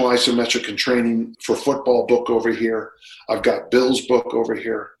Functional Isometric and Training for Football book over here. I've got Bill's book over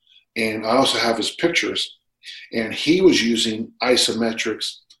here, and I also have his pictures. And he was using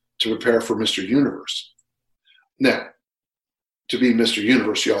isometrics to prepare for Mr. Universe. Now, to be Mr.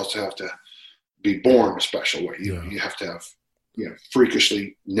 Universe, you also have to be born a special way. You have to have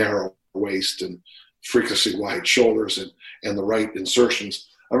freakishly narrow waist and freakishly wide shoulders and the right insertions.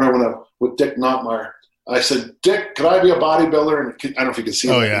 I remember with Dick Notmeyer, I said, "Dick, could I be a bodybuilder?" And I don't know if you can see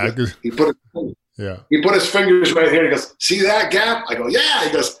that. He put his fingers right here. He goes, "See that gap?" I go, "Yeah."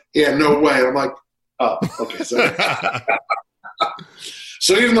 He goes, "Yeah, no way." I'm like, "Oh, okay."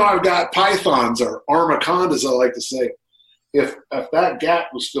 So even though I've got pythons or armacondas, I like to say, if that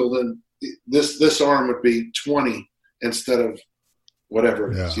gap was filled in, this arm would be 20 instead of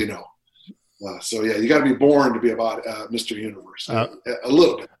whatever it is, So yeah, you got to be born to be about Mr. Universe, a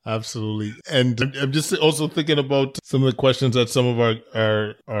little bit. Absolutely. And I'm just also thinking about some of the questions that some of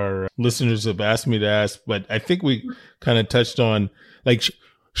our listeners have asked me to ask, but I think we kind of touched on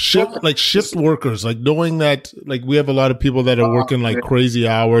shift workers, like knowing that like we have a lot of people that are working like crazy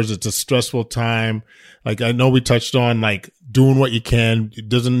hours. It's a stressful time. Like I know we touched on like doing what you can. It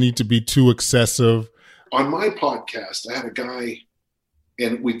doesn't need to be too excessive. On my podcast, I had a guy,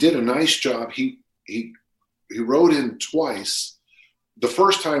 and we did a nice job. He wrote in twice. The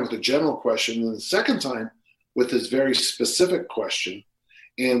first time with a general question, and the second time with this very specific question.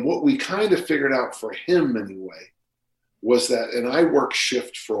 And what we kind of figured out for him anyway was that, and I worked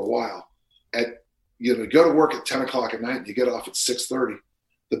shift for a while. You go to work at 10 o'clock at night and you get off at 6:30.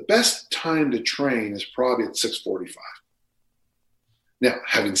 The best time to train is probably at 6:45. Now,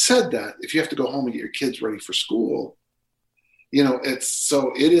 having said that, if you have to go home and get your kids ready for school,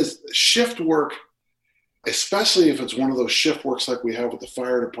 it is shift work, especially if it's one of those shift works like we have with the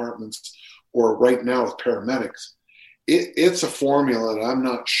fire departments or right now with paramedics. It's a formula that I'm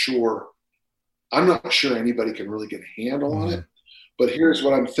not sure anybody can really get a handle on it. But here's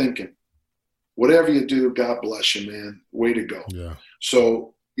what I'm thinking. Whatever you do, God bless you, man. Way to go. Yeah.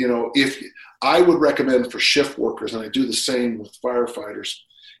 So, if I would recommend for shift workers, and I do the same with firefighters,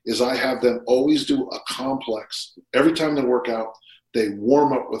 is I have them always do a complex. Every time they work out, they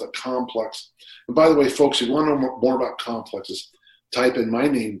warm up with a complex. And by the way, folks, if you want to know more about complexes, type in my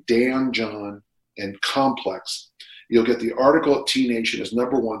name, Dan John, and complex. You'll get the article at T Nation as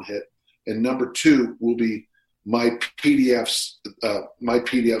number 1 hit, and number 2 will be my PDFs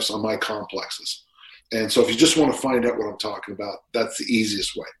on my complexes. And so if you just want to find out what I'm talking about, that's the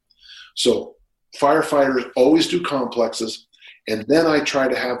easiest way. So firefighters always do complexes, and then I try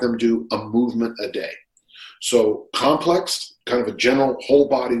to have them do a movement a day. So complex, kind of a general whole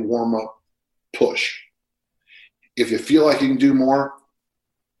body warm up, push. If you feel like you can do more,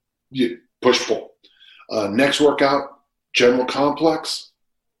 you push pull. Next workout, general complex,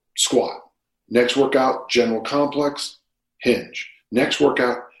 squat. Next workout, general complex, hinge. Next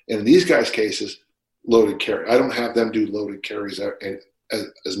workout, and in these guys' cases, loaded carry. I don't have them do loaded carries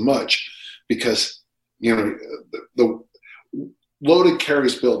as much because, the loaded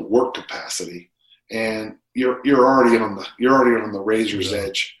carries build work capacity, and you're already on the razor's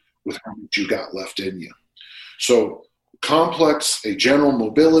edge with how much you got left in you. So complex, a general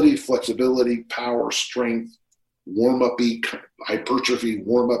mobility, flexibility, power, strength, warm-up-y, hypertrophy,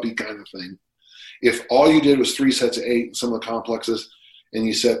 warm-up-y kind of thing. If all you did was 3 sets of 8 in some of the complexes and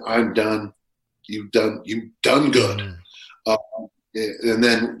you said, "I'm done," you've done good. And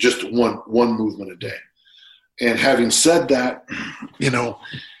then just one movement a day. And having said that,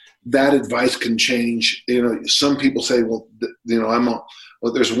 that advice can change. Some people say, well,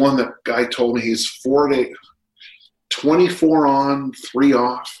 there's one that guy told me he's 4 days, 24 on, 3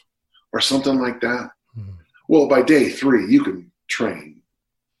 off, or something like that. Mm-hmm. Well, by day 3, you can train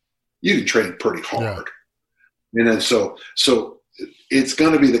pretty hard. And then so it's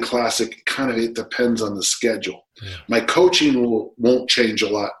going to be the classic kind of, it depends on the schedule. Yeah. My coaching won't change a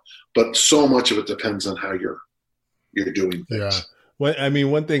lot, but so much of it depends on how you're doing things. Yeah. Well, I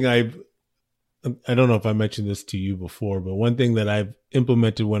mean, one thing I don't know if I mentioned this to you before, but one thing that I've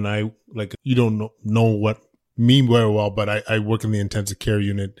implemented when you don't know what me very well, but I work in the intensive care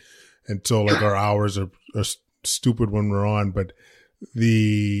unit. And so like our hours are stupid when we're on, but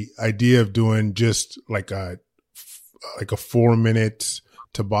the idea of doing just like a 4-minute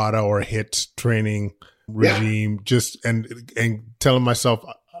Tabata or HIIT training regime, just and telling myself,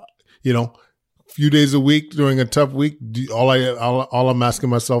 a few days a week during a tough week, all I'm asking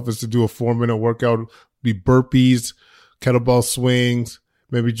myself is to do a 4-minute workout, be burpees, kettlebell swings,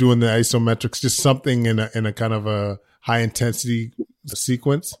 maybe doing the isometrics, just something in a kind of a high intensity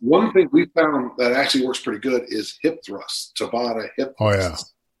sequence. One thing we found that actually works pretty good is hip thrusts, Tabata hip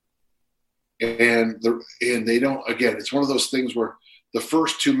thrusts. Oh yeah. And they don't, again, it's one of those things where the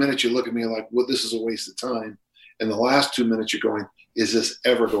first 2 minutes you look at me like, well, this is a waste of time. And the last 2 minutes you're going, is this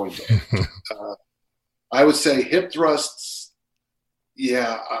ever going to end? I would say hip thrusts.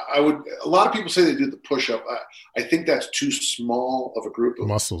 Yeah, I would. A lot of people say they do the push-up. I think that's too small of a group of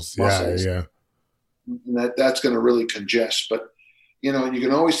muscles. Yeah. And that's going to really congest. But, you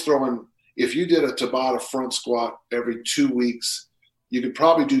can always throw in, if you did a Tabata front squat every 2 weeks, you could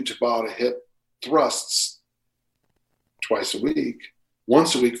probably do Tabata hip thrusts twice a week,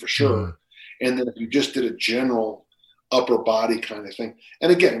 once a week for sure. And then if you just did a general upper body kind of thing.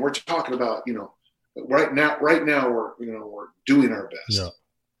 And again, we're talking about, right now we're doing our best. Yeah.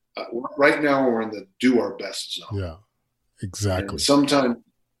 Right now we're in the do our best zone. Yeah, exactly. And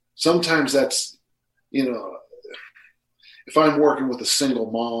sometimes that's, if I'm working with a single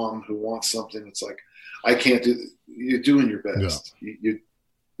mom who wants something, it's like, I can't do, you're doing your best. Yeah.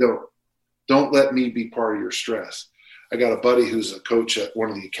 You don't let me be part of your stress. I got a buddy who's a coach at one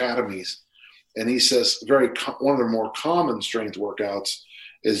of the academies, and he says one of the more common strength workouts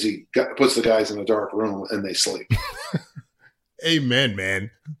is he puts the guys in a dark room and they sleep. Amen,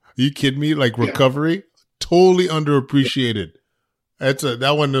 man. Are you kidding me? Like recovery, totally underappreciated.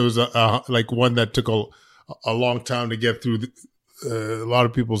 That one was like one that took a long time to get through a lot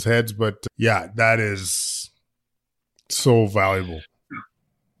of people's heads, but that is so valuable.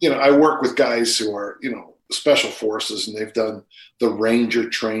 I work with guys who are, special forces, and they've done the Ranger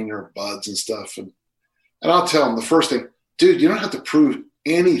trainer buds and stuff. And I'll tell them the first thing, dude, you don't have to prove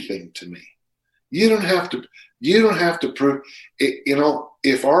anything to me. You don't have to prove it.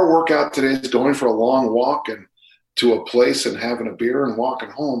 If our workout today is going for a long walk and to a place and having a beer and walking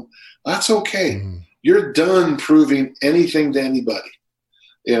home, that's okay. You're done proving anything to anybody,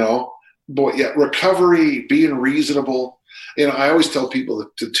 recovery, being reasonable. I always tell people that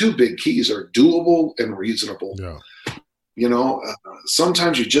the two big keys are doable and reasonable. Yeah.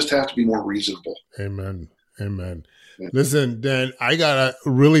 Sometimes you just have to be more reasonable. Amen. Yeah. Listen, Dan, I gotta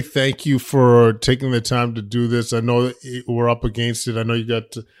really thank you for taking the time to do this. I know we're up against it. I know you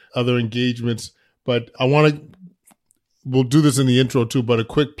got other engagements, but we'll do this in the intro too, but a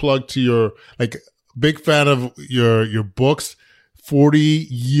quick plug to big fan of your books, 40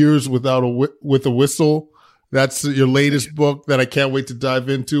 Years with a Whistle. That's your latest book that I can't wait to dive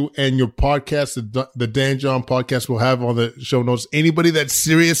into. And your podcast, the Dan John podcast, we'll have on the show notes. Anybody that's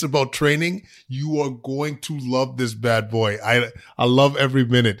serious about training, you are going to love this bad boy. I love every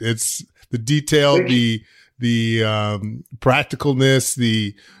minute. It's the detail, the practicalness,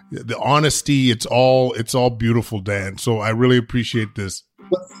 the honesty. It's all beautiful, Dan. So I really appreciate this.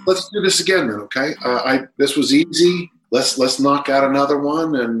 Let's do this again, then. Okay. This was easy. Let's knock out another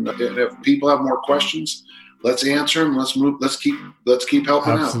one. And if people have more questions, let's answer them. Let's move. Let's keep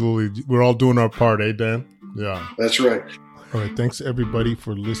helping out. Absolutely. We're all doing our part, Dan? Yeah. That's right. All right. Thanks everybody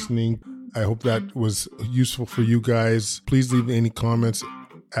for listening. I hope that was useful for you guys. Please leave any comments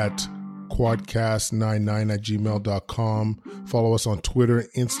at quadcast99@gmail.com. Follow us on Twitter,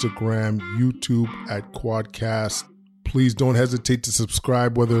 Instagram, YouTube at Quadcast. Please don't hesitate to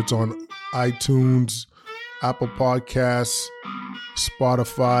subscribe, whether it's on iTunes, Apple Podcasts,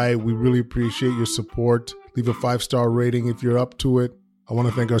 Spotify. We really appreciate your support. Leave a 5-star rating if you're up to it. I want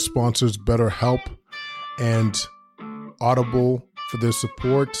to thank our sponsors, BetterHelp and Audible, for their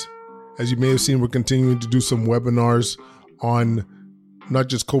support. As you may have seen, we're continuing to do some webinars on not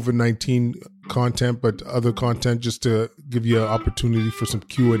just COVID-19 content, but other content, just to give you an opportunity for some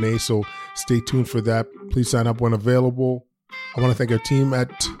Q&A. So stay tuned for that. Please sign up when available. I want to thank our team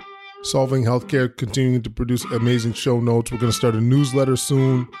at Solving Healthcare, continuing to produce amazing show notes. We're going to start a newsletter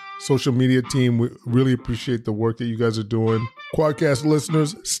soon. Social media team, we really appreciate the work that you guys are doing. Quadcast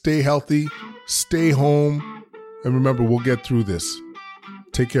listeners, stay healthy, stay home, And remember, we'll get through this.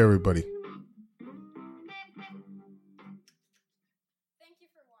 Take care, everybody.